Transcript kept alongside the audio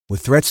With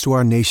threats to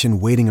our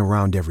nation waiting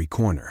around every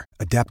corner,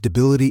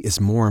 adaptability is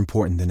more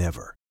important than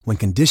ever. When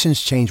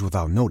conditions change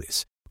without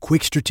notice,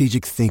 quick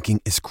strategic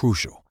thinking is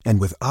crucial.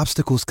 And with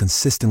obstacles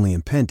consistently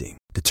impending,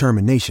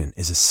 determination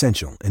is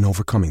essential in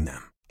overcoming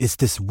them. It's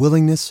this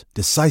willingness,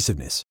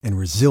 decisiveness, and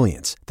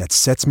resilience that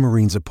sets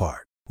Marines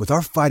apart. With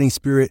our fighting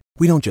spirit,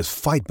 we don't just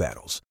fight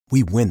battles,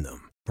 we win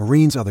them.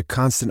 Marines are the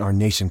constant our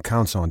nation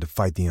counts on to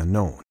fight the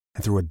unknown.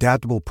 And through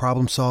adaptable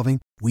problem solving,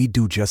 we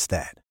do just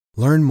that.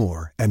 Learn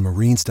more at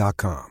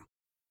marines.com.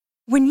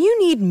 When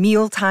you need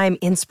mealtime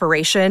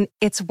inspiration,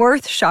 it's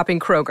worth shopping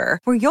Kroger,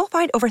 where you'll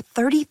find over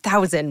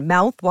 30,000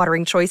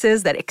 mouth-watering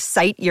choices that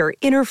excite your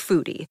inner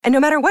foodie. And no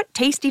matter what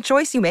tasty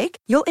choice you make,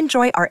 you'll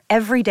enjoy our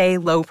everyday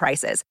low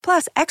prices,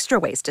 plus extra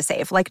ways to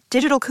save, like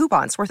digital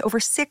coupons worth over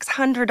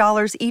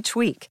 $600 each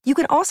week. You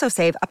can also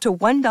save up to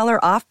 $1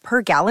 off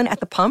per gallon at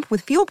the pump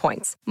with fuel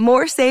points.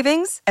 More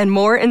savings and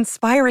more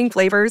inspiring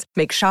flavors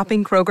make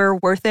shopping Kroger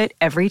worth it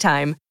every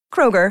time.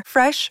 Kroger,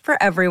 fresh for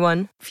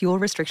everyone. Fuel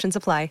restrictions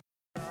apply.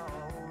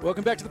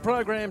 Welcome back to the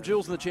program.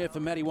 Jules in the chair for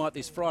Matty White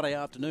this Friday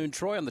afternoon.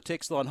 Troy on the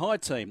text line. Hi,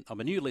 team.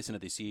 I'm a new listener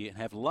this year and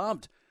have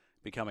loved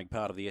becoming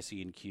part of the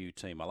SENQ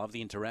team. I love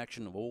the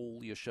interaction of all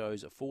your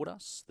shows afford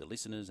us, the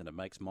listeners, and it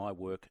makes my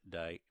work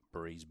day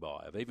breeze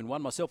by. I've even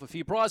won myself a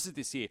few prizes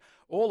this year.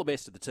 All the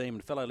best to the team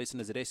and fellow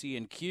listeners at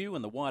SENQ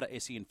and the wider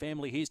SEN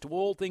family. Here's to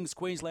all things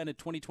Queensland in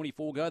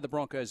 2024. Go the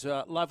Broncos.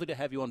 Lovely to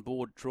have you on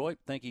board, Troy.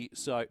 Thank you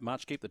so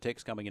much. Keep the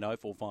text coming in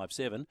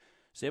 0457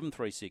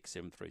 736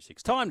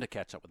 736. Time to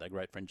catch up with our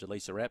great friend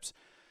Jelisa Apps,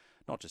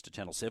 not just a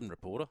Channel 7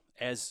 reporter,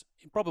 as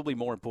probably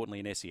more importantly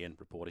an SEN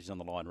reporter. He's on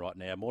the line right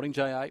now. Morning,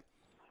 J.A.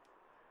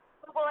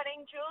 Good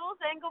morning, Jules,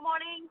 and good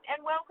morning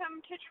and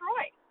welcome to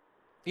Troy.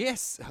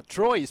 Yes,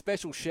 Troy, a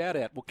special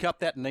shout-out. We'll cup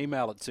that and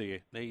email it to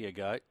you. There you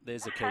go.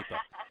 There's a keeper.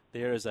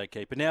 There is a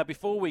keeper. Now,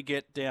 before we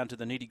get down to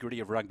the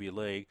nitty-gritty of rugby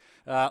league,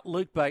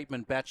 Luke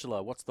Bateman,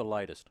 Bachelor, what's the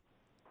latest?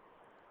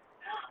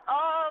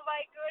 Oh,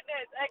 my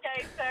goodness.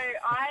 Okay, so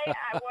I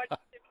watched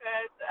it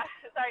first.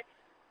 So,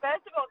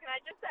 first of all, can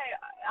I just say,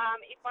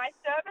 if my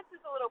service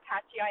is a little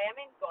patchy, I am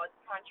in God's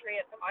country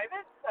at the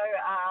moment. So,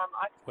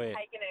 I've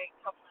taken a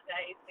couple of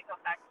days to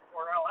come back to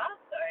Corolla.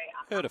 So,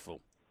 beautiful.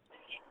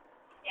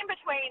 In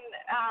between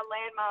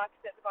landmarks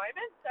at the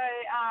moment. So,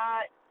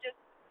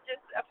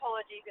 just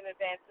apologies in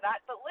advance for that.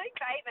 But Luke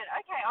Bateman,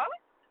 okay, I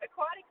was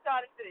quite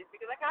excited for this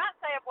because I can't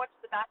say I've watched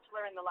The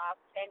Bachelor in the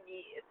last 10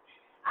 years.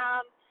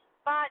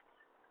 But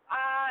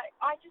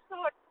I just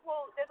thought,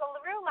 well, there's a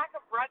real lack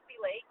of rugby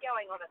league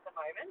going on at the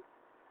moment.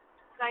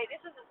 So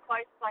this is as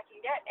close as I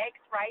can get.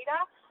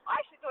 Ex-Raider. I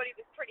actually thought he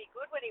was pretty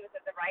good when he was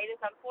at the Raiders.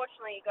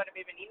 Unfortunately, he got a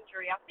bit of an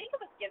injury. I think it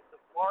was against the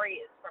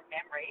Warriors from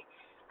memory.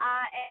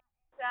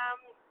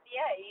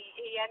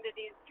 He ended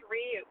his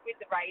career with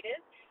the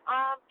Raiders.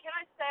 Can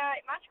I say I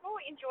much more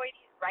enjoyed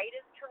his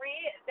Raiders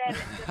career than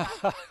the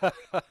Bachelor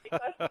career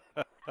because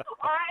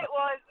I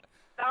was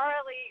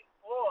thoroughly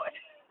bored.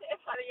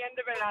 By the end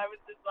of it, I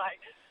was just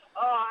like,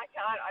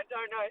 I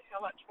don't know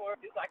how much more of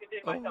this I can do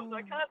to myself. So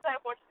I can't say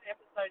I've watched an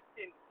episode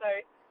since, so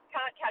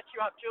can't catch you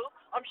up, Jules.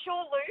 I'm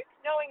sure Luke,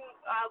 knowing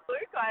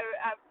Luke,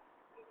 I've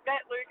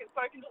met Luke and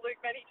spoken to Luke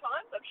many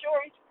times, I'm sure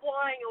he's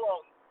flying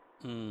along.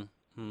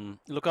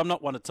 Look, I'm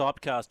not one to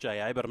typecast,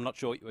 J.A., but I'm not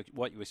sure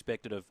what you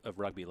expected of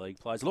rugby league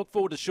players. Look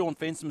forward to Sean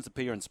Fenceman's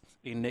appearance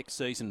in next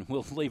season.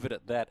 We'll leave it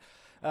at that.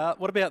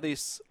 What about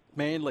this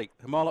Manly?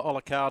 Hamola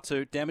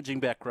Olakau'atu, damaging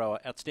back rower,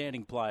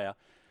 outstanding player.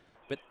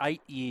 But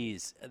 8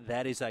 years,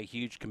 that is a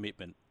huge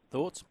commitment.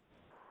 Thoughts?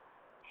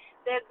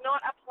 There's not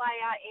a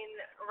player in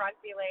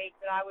rugby league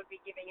that I would be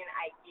giving an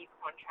 8-year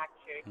contract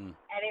to.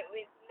 And it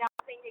was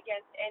nothing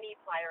against any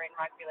player in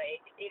rugby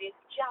league. It is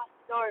just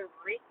so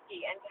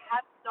risky. And to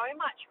have so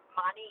much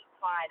money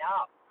tied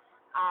up,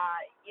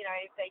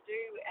 if they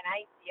do an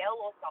ACL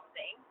or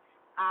something,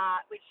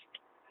 which,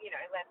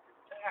 let's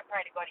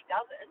pray to God he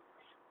doesn't.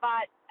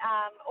 But,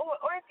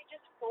 or if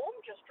form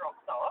just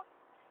drops off,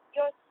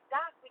 you're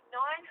stuck with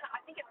I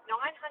think it's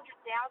 $900,000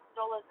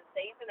 a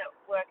season it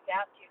works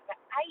out to for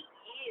 8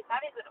 years.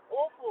 That is an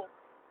awful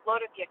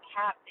lot of your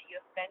cap that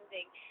you're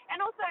spending.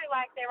 And also,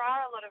 there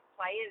are a lot of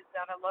players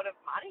that have a lot of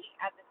money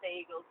at the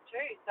Sea Eagles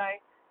too. So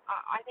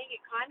I think it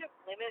kind of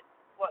limits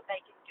what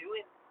they can do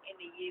in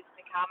the years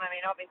to come. I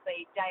mean,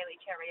 obviously, Daly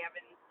Cherry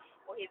Evans,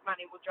 his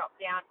money will drop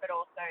down, but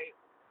also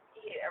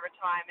a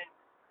retirement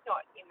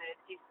not in the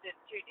too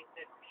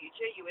distant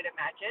future, you would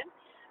imagine.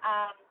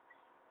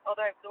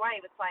 Although the way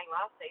he was playing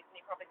last season, he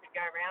probably could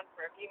go around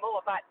for a few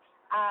more. But,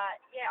 I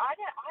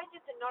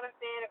just am not a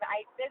fan of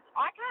 8.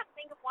 I can't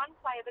think of one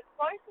player. The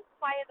closest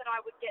player that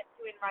I would get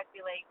to in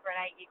rugby league for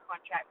an 8-year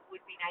contract would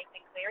be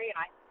Nathan Cleary, and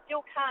I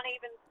still can't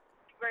even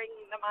bring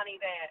the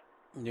money there.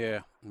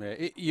 Yeah.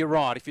 You're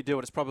right. If you do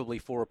it, it's probably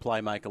for a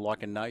playmaker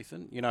like a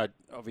Nathan.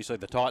 Obviously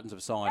the Titans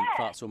have signed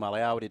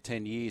Fa'asuamaleaui Malawi to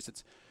 10 years.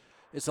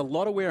 It's a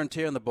lot of wear and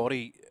tear on the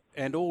body,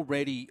 and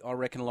already I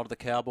reckon a lot of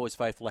the Cowboys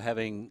faithful are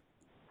having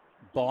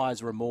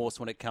buyer's remorse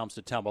when it comes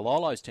to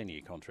Tamalolo's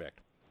 10-year contract.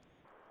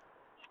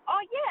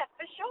 Oh, yeah,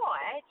 for sure.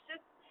 It's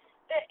just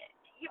that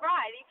you're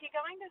right. If you're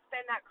going to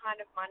spend that kind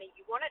of money,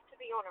 you want it to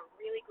be on a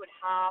really good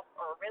half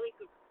or a really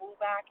good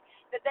fullback.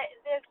 But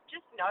there's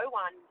just no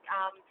one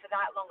for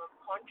that long of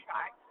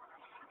contract.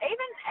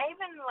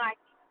 Even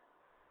like,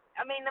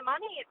 I mean, the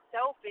money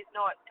itself is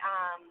not.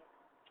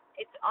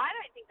 I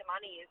don't think the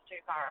money is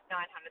too far up,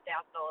 $900,000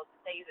 a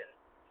season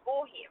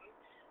for him.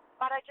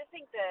 But I just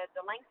think the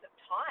length of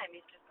time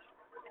is just,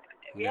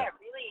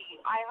 really.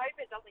 I hope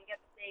it doesn't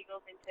get the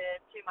Seagulls into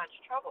too much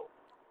trouble.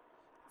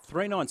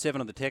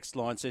 397 on the text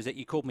line says that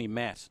you called me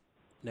Matt.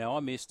 Now, I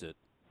missed it.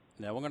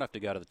 Now, I'm going to have to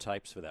go to the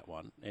tapes for that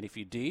one. And if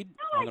you did,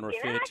 I'm going to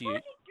refer to you.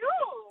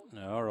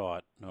 No, all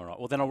right.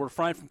 Well, then I'll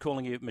refrain from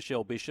calling you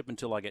Michelle Bishop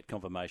until I get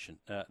confirmation.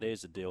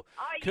 There's the deal.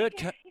 Kurt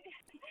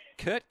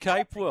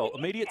Capewell,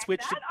 immediate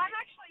switch to... I'm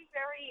actually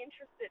very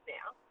interested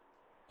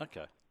now.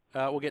 Okay.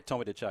 We'll get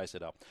Tommy to chase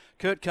it up.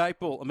 Kurt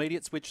Capewell,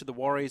 immediate switch to the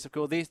Warriors. Of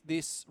course,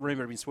 this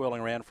rumour had been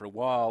swirling around for a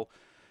while.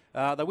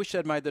 They wish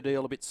they'd made the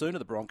deal a bit sooner,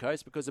 the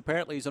Broncos, because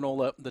apparently he's on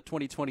all the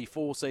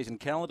 2024 season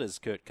calendars,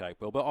 Kurt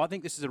Capewell. But I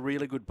think this is a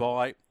really good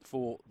buy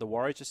for the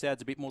Warriors. Just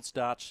adds a bit more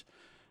starch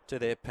to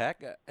their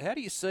pack. How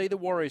do you see the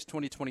Warriors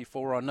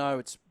 2024? I know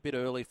it's a bit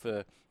early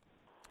for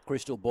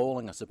crystal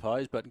balling, I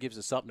suppose, but it gives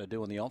us something to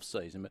do in the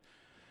off-season. But,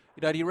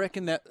 do you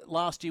reckon that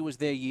last year was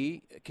their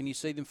year? Can you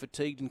see them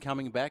fatigued and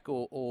coming back,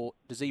 or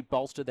does he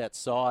bolster that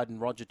side and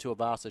Roger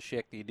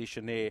Tuivasa-Sheck, the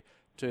addition there,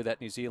 to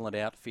that New Zealand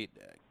outfit?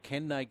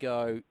 Can they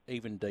go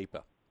even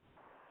deeper?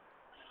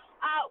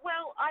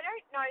 Well, I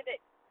don't know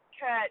that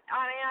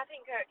I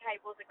think Kurt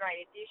Capewell's a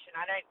great addition.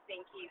 I don't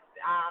think he's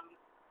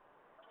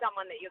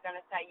someone that you're going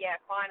to say,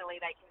 finally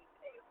they can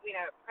win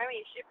a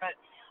premiership. But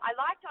I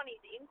liked on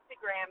his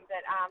Instagram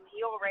that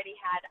he already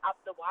had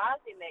Up the Wires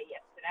in there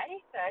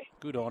yesterday. So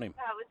good on him.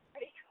 That was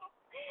pretty cool.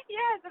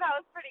 Yeah, so that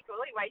was pretty cool.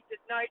 He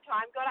wasted no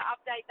time. Got to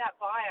update that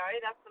bio.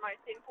 That's the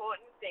most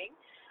important thing.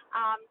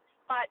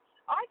 But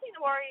I think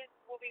the Warriors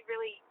will be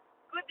really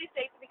good this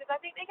season because I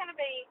think they're going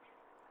to be.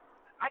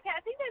 I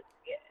think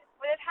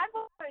they've had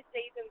one of those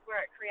seasons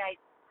where it creates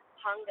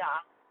hunger,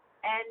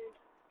 and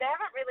they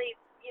haven't really.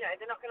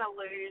 They're not going to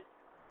lose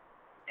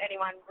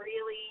anyone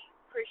really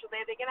crucial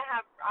there. They're going to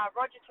have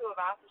Roger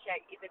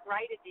Tuivasa-Sheck is a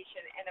great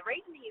addition, and the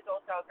reason he's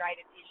also a great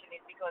addition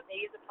is because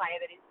he is a player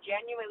that is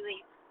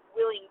genuinely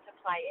willing to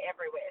play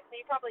everywhere.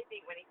 So you probably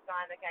think when he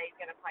signed, okay, he's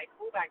going to play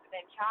fullback, but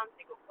then Charles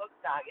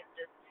Nichols-Klokstad is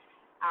just,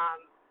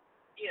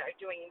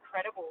 doing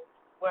incredible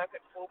work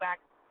at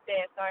fullback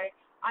there. So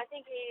I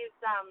think he's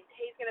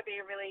going to be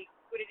a really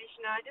good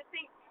addition. And I just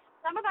think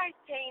some of those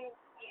teams,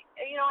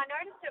 I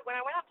noticed it when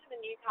I went up to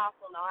the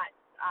Newcastle Knights.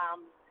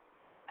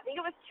 I think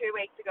it was 2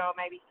 weeks ago or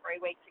maybe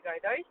 3 weeks ago.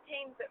 Those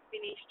teams that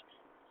finished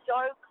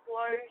so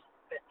close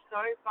but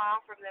so far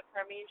from the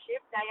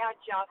premiership, they are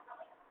just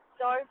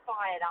so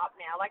fired up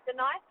now. Like the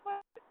Knights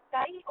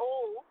they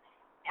all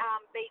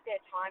beat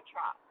their time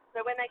trial.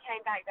 So when they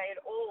came back, they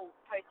had all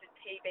posted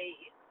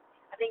PBs.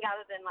 I think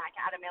other than like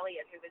Adam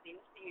Elliott, who's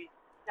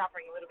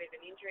suffering a little bit of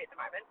an injury at the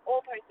moment,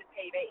 all posted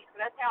PBs. So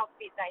that's how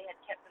fit they had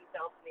kept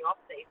themselves in the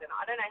off-season.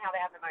 I don't know how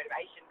they have the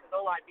motivation because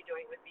all I'd be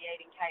doing would be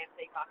eating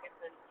KFC buckets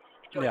and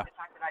enjoying the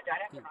fact that I don't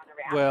have to run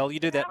around. Well,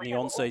 you do that in the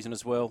on-season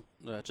as well,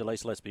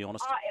 Jelisa, let's be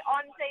honest.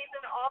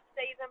 On-season,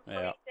 off-season,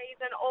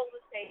 pre-season, all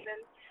the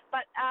seasons.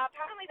 But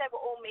apparently they were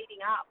all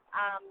meeting up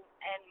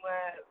and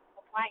were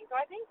playing. So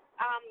I think,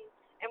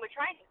 and were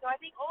training. So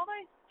I think all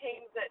those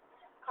teams that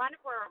kind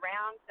of were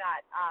around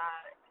that,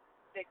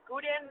 the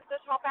good end of the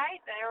top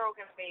 8, they're all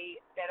going to be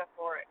better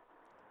for it.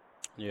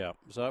 Yeah.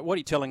 So what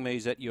you're telling me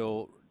is that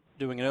you're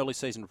doing an early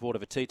season report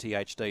of a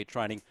TTHD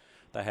training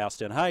the house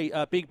down. Hey,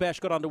 Big Bash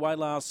got underway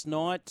last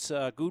night.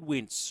 Good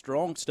win,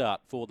 strong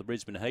start for the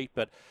Brisbane Heat.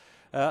 But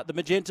the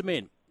Magenta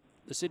Men,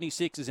 the Sydney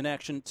Sixers in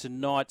action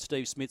tonight.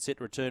 Steve Smith set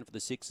to return for the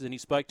Sixers, and he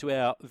spoke to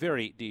our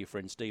very dear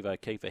friend Steve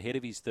O'Keefe ahead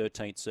of his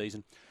 13th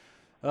season.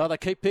 They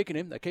keep picking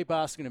him. They keep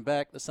asking him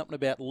back. There's something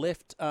about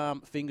left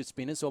arm finger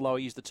spinners, although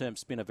I use the term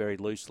spinner very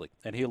loosely,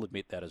 and he'll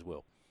admit that as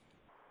well.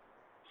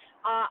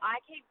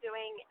 I keep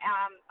doing,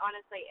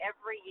 honestly,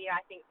 every year, I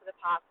think for the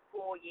past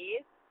 4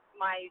 years,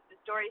 the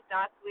story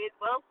starts with,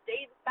 well,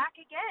 Steve's back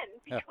again,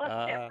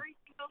 because every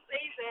single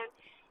season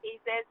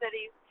he says that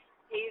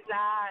he's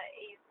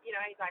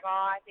like,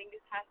 I think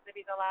this has to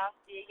be the last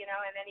year,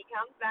 and then he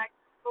comes back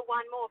for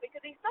one more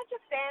because he's such a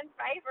fan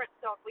favourite,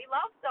 Stock. We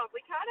love Stock. We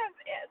can't have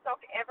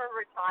Stock ever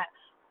retire.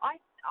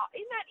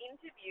 In that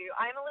interview,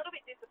 I'm a little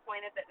bit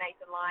disappointed that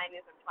Nathan Lyon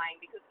isn't playing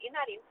because in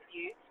that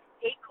interview,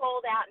 he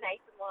called out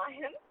Nathan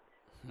Lyon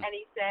and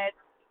he said,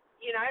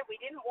 we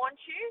didn't want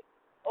you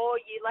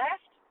or you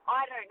left.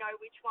 I don't know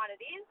which one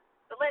it is,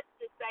 but let's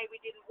just say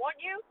we didn't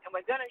want you and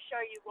we're going to show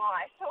you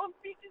why. So I'm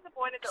a bit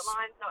disappointed that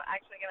Lyon's not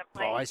actually going to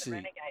play for the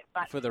Renegades.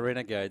 But for the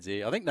Renegades,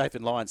 yeah. I think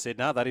Nathan Lyon said,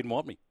 no, they didn't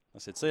want me. I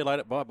said, see you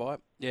later, bye-bye.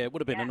 Yeah, it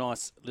would have been a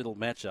nice little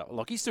matchup.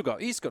 Like, he's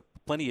got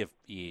plenty of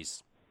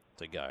years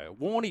to go.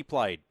 Warney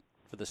played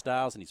for the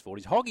Stars in his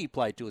 40s. Hoggy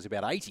played till he was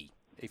about 80,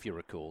 if you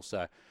recall.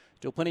 So,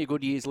 still plenty of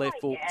good years left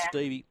for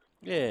Stevie.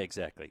 Yeah,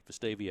 exactly, for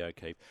Stevie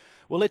O'Keefe.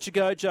 We'll let you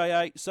go,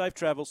 J.A. Safe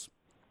travels.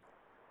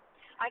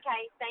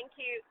 Okay, thank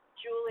you,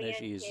 Julian. There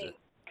she is.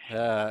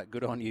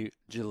 Good on you,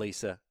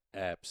 Jelisa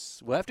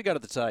Apps. We'll have to go to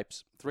the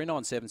tapes.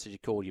 397 says you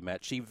called your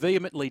match. She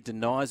vehemently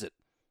denies it.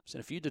 We've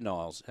seen a few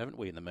denials, haven't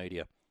we, in the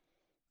media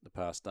the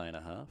past day and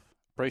a half?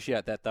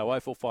 Appreciate that, though.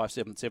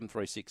 0457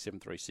 736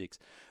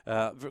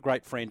 736.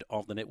 Great friend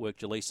of the network,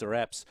 Jelisa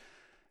Apps.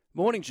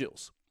 Morning,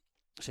 Jules.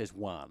 Says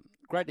one.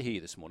 Great to hear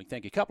you this morning.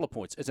 Thank you. A couple of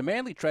points. As a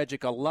Manly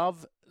tragic, I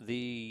love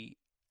the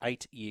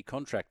 8-year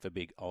contract for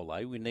Big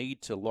Ole. We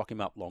need to lock him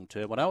up long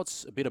term. I know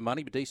it's a bit of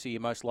money, but DCU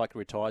most likely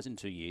retires in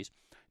 2 years.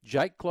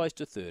 Jake, close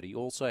to 30,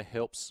 also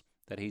helps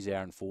that he's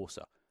our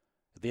enforcer.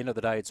 At the end of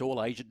the day, it's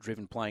all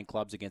agent-driven, playing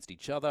clubs against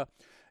each other.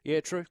 Yeah,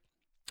 true.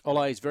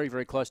 Ole is very,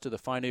 very close to the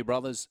Fainu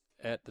brothers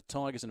at the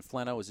Tigers, and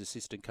Flano was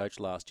assistant coach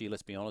last year.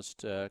 Let's be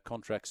honest,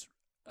 contracts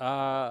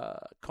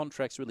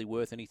really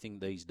worth anything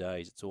these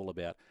days? It's all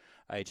about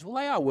age. Well,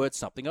 they are worth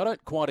something. I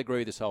don't quite agree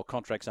with this whole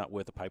contracts aren't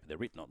worth the paper they're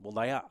written on. Well,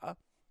 they are.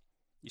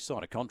 You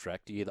sign a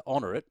contract, you either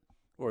honour it,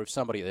 or if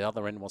somebody at the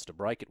other end wants to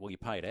break it, well, you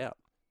pay it out.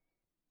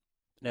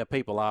 Now,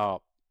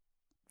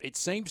 it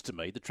seems to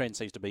me, the trend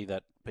seems to be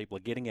that people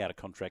are getting out of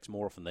contracts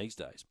more often these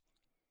days.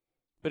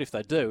 But if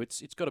they do,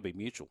 it's got to be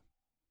mutual.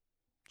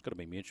 It's got to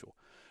be mutual.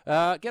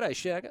 G'day,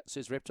 Shagger,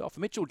 says Reptile. For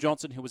Mitchell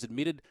Johnson, who was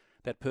admitted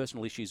that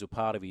personal issues were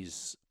part of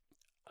his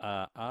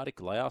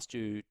article, I asked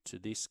you to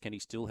this, can he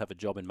still have a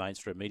job in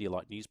mainstream media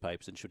like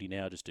newspapers, and should he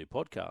now just do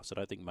podcasts? I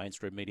don't think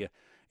mainstream media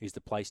is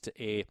the place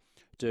to air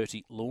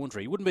dirty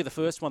laundry. He wouldn't be the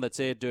first one that's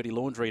aired dirty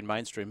laundry in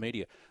mainstream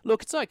media.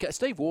 Look, it's okay.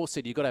 Steve Waugh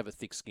said you've got to have a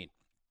thick skin.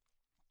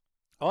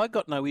 I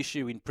got no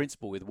issue in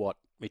principle with what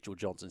Mitchell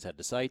Johnson's had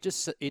to say.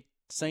 It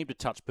seemed to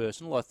touch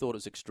personal. I thought it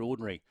was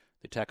extraordinary,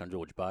 the attack on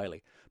George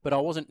Bailey. But I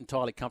wasn't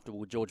entirely comfortable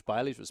with George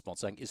Bailey's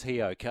response, saying, is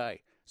he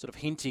okay? Sort of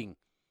hinting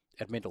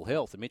at mental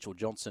health. And Mitchell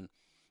Johnson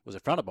was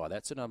affronted by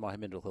that, said, no, my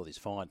mental health is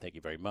fine, thank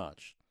you very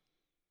much.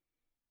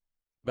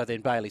 But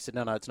then Bailey said,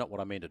 no, it's not what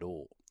I meant at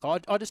all.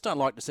 I just don't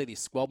like to see this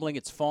squabbling.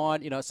 It's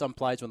fine. You know, some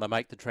players, when they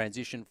make the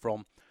transition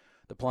from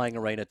the playing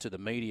arena to the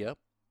media,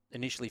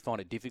 initially find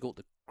it difficult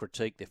to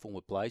critique their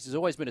former plays. He's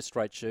always been a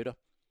straight shooter.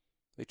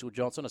 Mitchell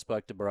Johnson, I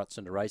spoke to Bharat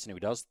Sundaresan, who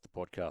does the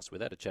podcast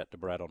with. I had a chat to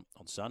Bharat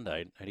on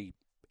Sunday, and he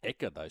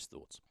echoed those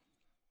thoughts.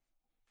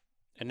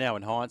 And now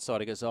in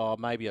hindsight, he goes,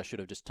 maybe I should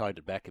have just toned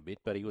it back a bit,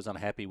 but he was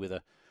unhappy with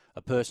a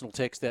personal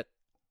text that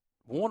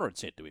Warner had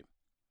sent to him.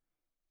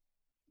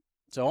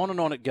 So on and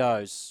on it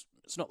goes.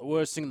 It's not the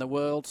worst thing in the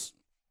world,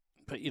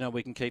 but,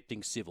 we can keep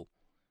things civil.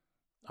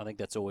 I think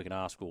that's all we can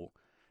ask for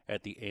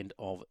at the end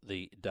of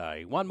the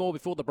day. One more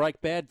before the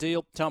break. Bad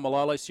deal.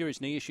 Tamalolo, serious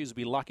knee issues. Will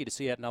be lucky to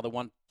see out another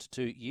 1 to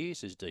 2 years,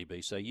 says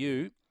DB. So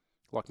you,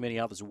 like many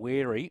others,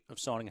 wary of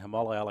signing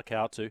Hamole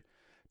Alakautu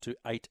to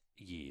 8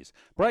 years.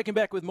 Breaking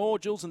back with more.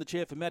 Jules in the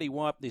chair for Matty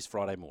White this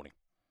Friday morning.